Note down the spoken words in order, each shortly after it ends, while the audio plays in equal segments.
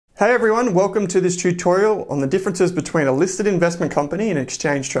Hey everyone, welcome to this tutorial on the differences between a listed investment company and an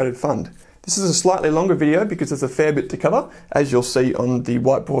exchange-traded fund. This is a slightly longer video because there's a fair bit to cover, as you'll see on the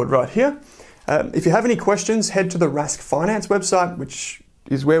whiteboard right here. If you have any questions, head to the Rask Finance website, which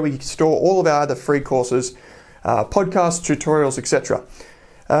is where we store all of our other free courses, podcasts, tutorials, etc.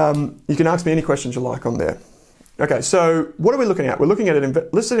 You can ask me any questions you like on there. Okay, so what are we looking at? We're looking at a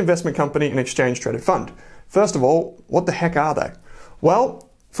listed investment company and exchange-traded fund. First of all, what the heck are they? Well,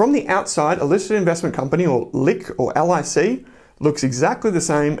 from the outside, a listed investment company, or LIC or LIC, looks exactly the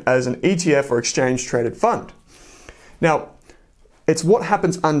same as an ETF or exchange-traded fund. You it's what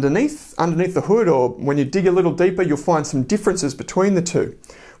happens underneath the hood, or when you dig a little deeper, you'll find some differences between the two.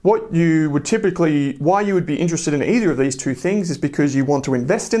 Why you would be interested in either of these two things is because you want to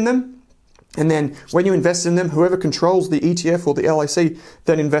invest in them. And then when you invest in them, whoever controls the ETF or the LIC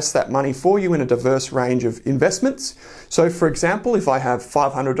then invests that money for you in a diverse range of investments. So for example, if I have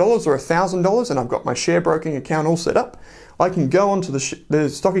 $500 or $1,000 and I've got my share broking account all set up, I can go onto the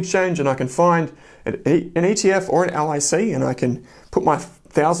stock exchange and I can find an ETF or an LIC and I can put my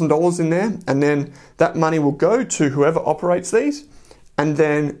 $1,000 in there, and then that money will go to whoever operates these, and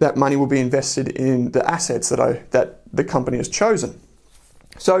then that money will be invested in the assets that the company has chosen.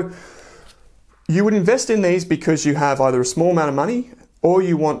 So you would invest in these because you have either a small amount of money, or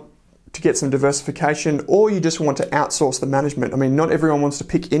you want to get some diversification, or you just want to outsource the management. I mean, not everyone wants to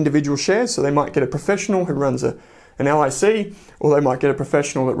pick individual shares, so they might get a professional who runs an LIC, or they might get a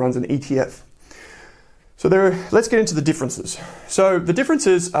professional that runs an ETF. So let's get into the differences. So the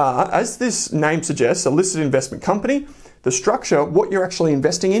differences are, as this name suggests, a listed investment company. The structure, what you're actually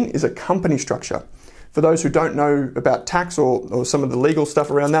investing in, is a company structure. For those who don't know about tax or some of the legal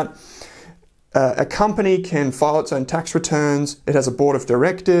stuff around that, a company can file its own tax returns, it has a board of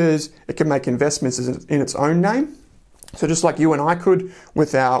directors, it can make investments in its own name. So just like you and I could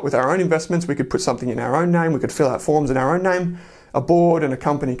with our own investments, we could put something in our own name, we could fill out forms in our own name. A board and a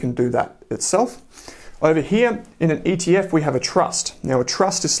company can do that itself. Over here in an ETF, we have a trust. Now a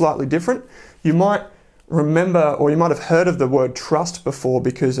trust is slightly different. You might remember, or you might have heard of the word trust before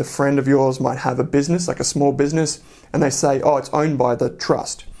because a friend of yours might have a business, like a small business, and they say, oh, it's owned by the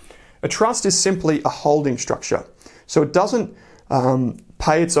trust. A trust is simply a holding structure. So it doesn't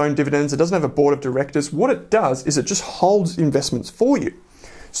pay its own dividends. It doesn't have a board of directors. What it does is it just holds investments for you.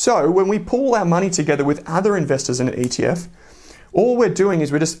 So when we pool our money together with other investors in an ETF, all we're doing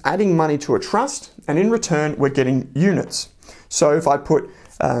is we're just adding money to a trust, and in return, we're getting units. So if I put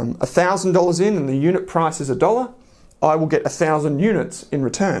 $1,000 in and the unit price is $1, I will get 1,000 units in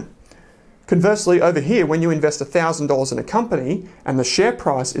return. Conversely, over here, when you invest $1,000 in a company and the share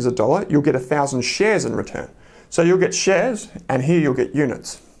price is $1, you'll get 1,000 shares in return. So you'll get shares, and here you'll get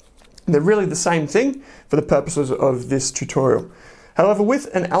units. And they're really the same thing for the purposes of this tutorial. However,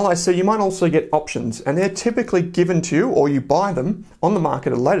 with an LIC, you might also get options, and they're typically given to you, or you buy them on the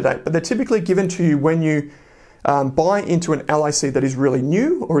market at a later date, but they're typically given to you when you buy into an LIC that is really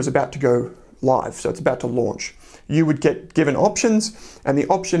new or is about to go live, so it's about to launch. You would get given options, and the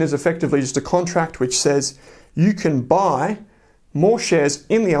option is effectively just a contract which says you can buy more shares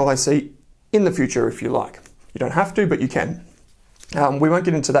in the LIC in the future if you like. You don't have to, but you can. We won't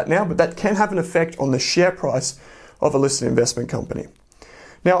get into that now, but that can have an effect on the share price of a listed investment company.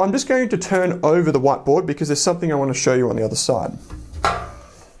 Now, I'm just going to turn over the whiteboard because there's something I want to show you on the other side.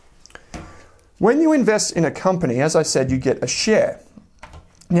 When you invest in a company, as I said, you get a share.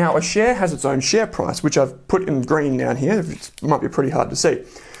 Now, a share has its own share price, which I've put in green down here. It might be pretty hard to see.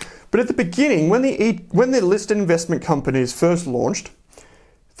 But at the beginning, when the listed investment company is first launched,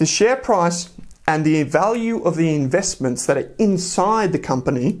 the share price and the value of the investments that are inside the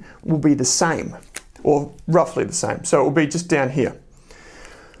company will be the same, or roughly the same. So it will be just down here.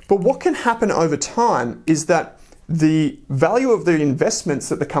 But what can happen over time is that the value of the investments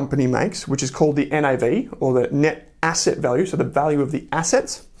that the company makes, which is called the NAV, or the net asset value, so the value of the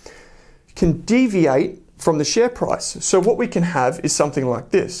assets, can deviate from the share price. So what we can have is something like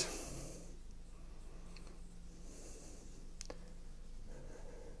this.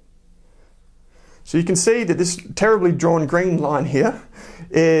 So you can see that this terribly drawn green line here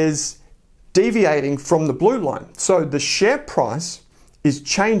is deviating from the blue line. So the share price is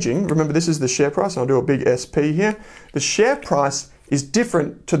changing. Remember, this is the share price. I'll do a big SP here. The share price is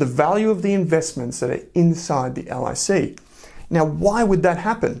different to the value of the investments that are inside the LIC. Now, why would that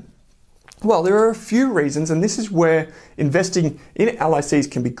happen? Well, there are a few reasons, and this is where investing in LICs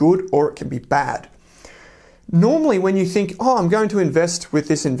can be good or it can be bad. Normally, when you think, oh, I'm going to invest with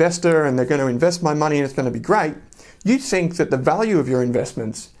this investor and they're going to invest my money and it's going to be great, you think that the value of your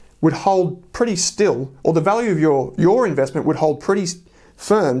investments would hold pretty still, or the value of your investment would hold pretty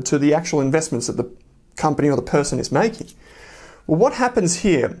firm to the actual investments that the company or the person is making. Well, what happens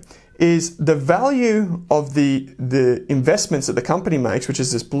here is the value of the investments that the company makes, which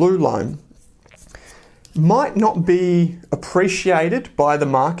is this blue line, might not be appreciated by the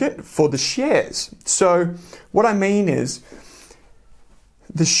market for the shares. So what I mean is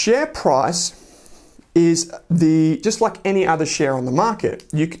the share price is just like any other share on the market.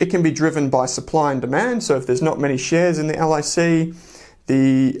 It can be driven by supply and demand. So if there's not many shares in the LIC,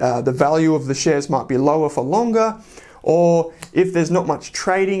 the value of the shares might be lower for longer. Or if there's not much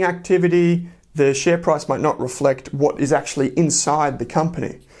trading activity, the share price might not reflect what is actually inside the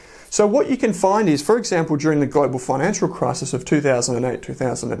company. So what you can find is, for example, during the global financial crisis of 2008,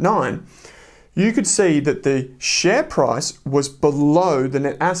 2009, you could see that the share price was below the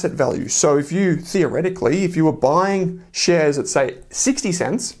net asset value. So if you, theoretically, if you were buying shares at, say, 60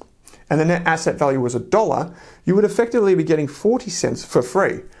 cents and the net asset value was $1, you would effectively be getting 40 cents for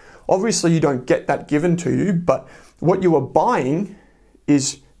free. Obviously, you don't get that given to you, but what you are buying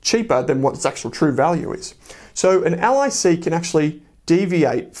is cheaper than what its actual true value is. So an LIC can actually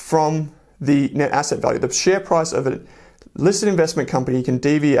deviate from the net asset value. The share price of a listed investment company can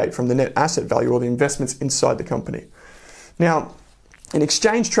deviate from the net asset value or the investments inside the company. Now, an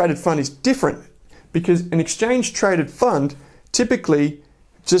exchange traded fund is different because an exchange traded fund typically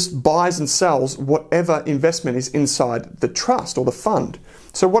just buys and sells whatever investment is inside the trust or the fund.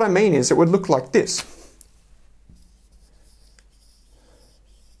 So what I mean is it would look like this.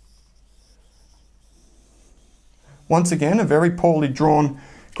 Once again, a very poorly drawn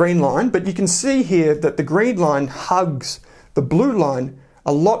green line, but you can see here that the green line hugs the blue line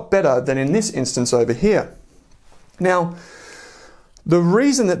a lot better than in this instance over here. Now, the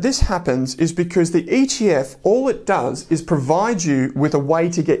reason that this happens is because the ETF, all it does is provide you with a way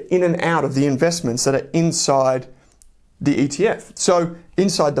to get in and out of the investments that are inside the ETF. So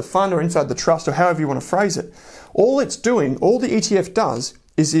inside the fund or inside the trust or however you want to phrase it. All it's doing, all the ETF does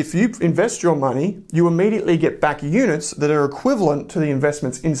is if you invest your money, you immediately get back units that are equivalent to the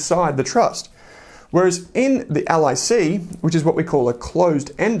investments inside the trust. Whereas in the LIC, which is what we call a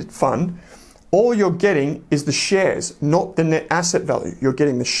closed-ended fund, all you're getting is the shares, not the net asset value. You're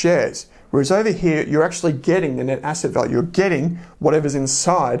getting the shares. Whereas over here, you're actually getting the net asset value. You're getting whatever's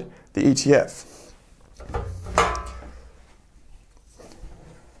inside the ETF.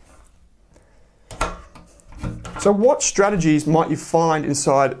 So what strategies might you find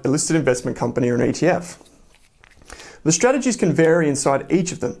inside a listed investment company or an ETF? The strategies can vary inside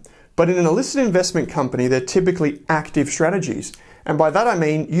each of them, but in a listed investment company, they're typically active strategies. And by that I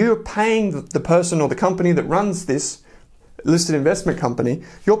mean you're paying the person or the company that runs this listed investment company,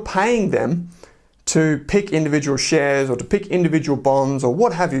 you're paying them to pick individual shares or to pick individual bonds or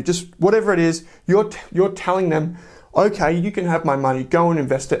what have you, just whatever it is, you're telling them, okay, you can have my money, go and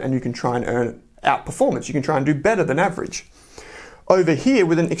invest it and you can try and earn outperformance. You can try and do better than average. Over here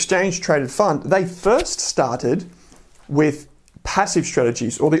with an exchange traded fund, they first started with passive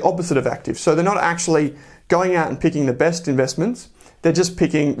strategies or the opposite of active. So they're not actually going out and picking the best investments. They're just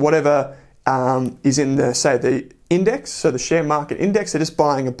picking whatever is in the, say, the index, so the share market index. They're just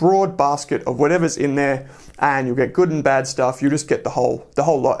buying a broad basket of whatever's in there and you'll get good and bad stuff. You just get the whole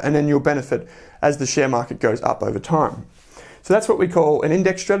lot and then you'll benefit as the share market goes up over time. So that's what we call an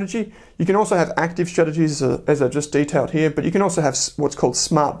index strategy. You can also have active strategies as I've just detailed here, but you can also have what's called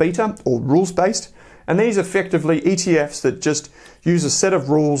smart beta or rules-based. And these are effectively ETFs that just use a set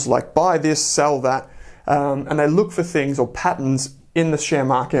of rules like buy this, sell that, and they look for things or patterns in the share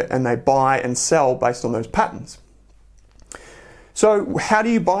market and they buy and sell based on those patterns. So how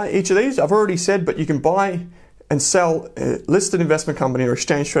do you buy each of these? I've already said, but you can buy and sell a listed investment company or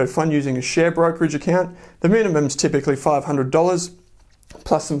exchange traded fund using a share brokerage account. The minimum is typically $500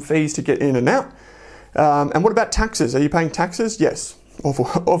 plus some fees to get in and out. And what about taxes? Are you paying taxes? Yes,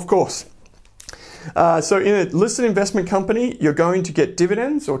 of course. So in a listed investment company, you're going to get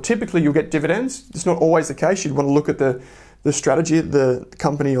dividends, or typically you'll get dividends. It's not always the case. You'd want to look at the strategy the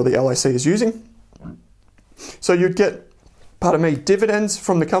company or the LIC is using. So you'd get, dividends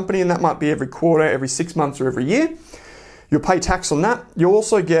from the company, and that might be every quarter, every 6 months, or every year. You'll pay tax on that. You'll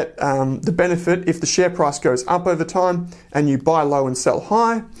also get the benefit if the share price goes up over time and you buy low and sell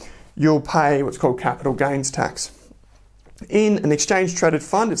high, you'll pay what's called capital gains tax. In an exchange traded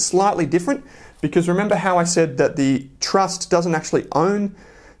fund, it's slightly different because remember how I said that the trust doesn't actually own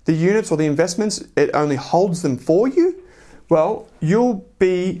the units or the investments, it only holds them for you? Well, you'll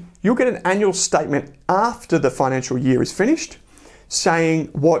get an annual statement after the financial year is finished saying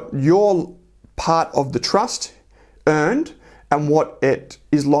what your part of the trust earned and what it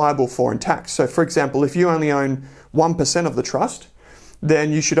is liable for in tax. So for example, if you only own 1% of the trust,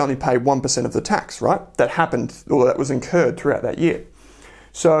 then you should only pay 1% of the tax, right? That happened or that was incurred throughout that year.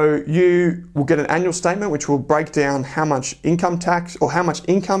 So you will get an annual statement which will break down how much income tax or how much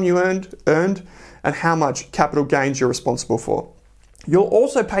income you earned and how much capital gains you're responsible for. You'll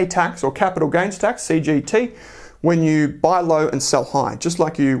also pay tax or capital gains tax, CGT, when you buy low and sell high, just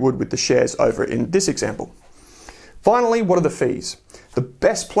like you would with the shares over in this example. Finally, what are the fees? The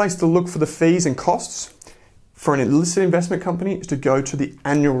best place to look for the fees and costs for an listed investment company is to go to the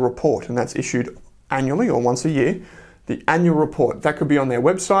annual report, and that's issued annually or once a year. The annual report, that could be on their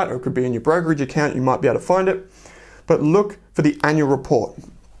website or it could be in your brokerage account, you might be able to find it, but look for the annual report.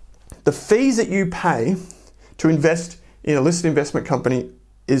 The fees that you pay to invest in a listed investment company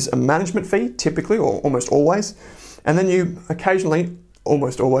is a management fee, typically or almost always, and then you occasionally,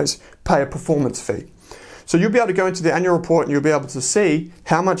 almost always, pay a performance fee. So you'll be able to go into the annual report and you'll be able to see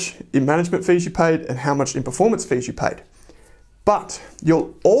how much in management fees you paid and how much in performance fees you paid. But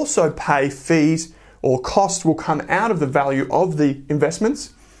you'll also pay fees or costs will come out of the value of the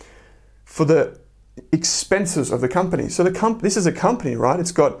investments for the expenses of the company. So this is a company, right?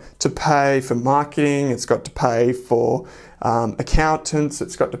 It's got to pay for marketing, it's got to pay for accountants,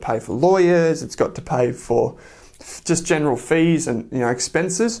 it's got to pay for lawyers, it's got to pay for just general fees and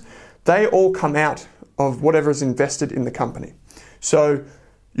expenses. They all come out of whatever is invested in the company. So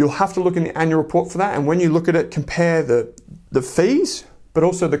you'll have to look in the annual report for that, and when you look at it, compare the fees but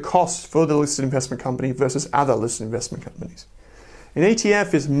also the costs for the listed investment company versus other listed investment companies. An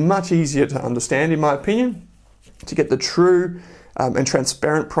ETF is much easier to understand, in my opinion, to get the true and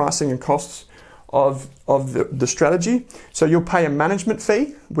transparent pricing and costs of the strategy. So you'll pay a management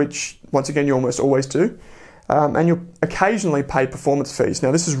fee, which once again you almost always do, and you'll occasionally pay performance fees.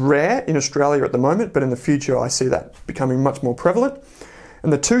 Now this is rare in Australia at the moment, but in the future I see that becoming much more prevalent.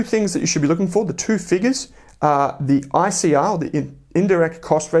 And the two things that you should be looking for, the two figures, are the ICR, the indirect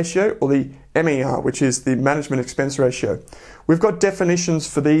cost ratio, or the MER, which is the management expense ratio. We've got definitions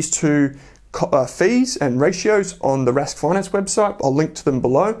for these two fees and ratios on the Rask Finance website. I'll link to them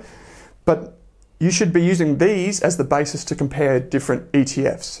below. But you should be using these as the basis to compare different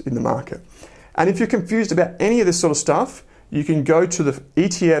ETFs in the market. And if you're confused about any of this sort of stuff, you can go to the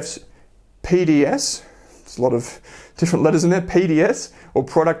ETFs PDS. There's a lot of different letters in there, PDS, or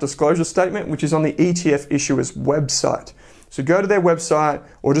Product Disclosure Statement, which is on the ETF issuer's website. So go to their website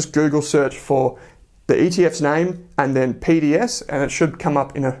or just Google search for the ETF's name and then PDS, and it should come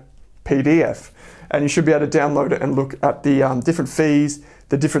up in a PDF. And you should be able to download it and look at the different fees,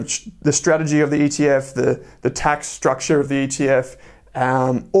 the strategy of the ETF, the tax structure of the ETF,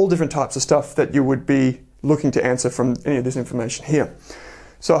 all different types of stuff that you would be looking to answer from any of this information here.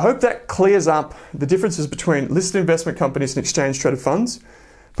 So I hope that clears up the differences between listed investment companies and exchange traded funds.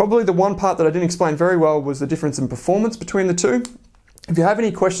 Probably the one part that I didn't explain very well was the difference in performance between the two. If you have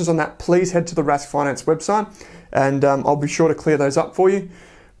any questions on that, please head to the Rask Finance website and I'll be sure to clear those up for you.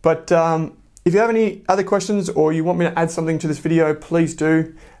 But if you have any other questions or you want me to add something to this video, please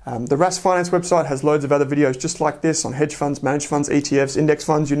do. The Rask Finance website has loads of other videos just like this on hedge funds, managed funds, ETFs, index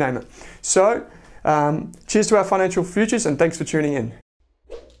funds, you name it. So cheers to our financial futures and thanks for tuning in.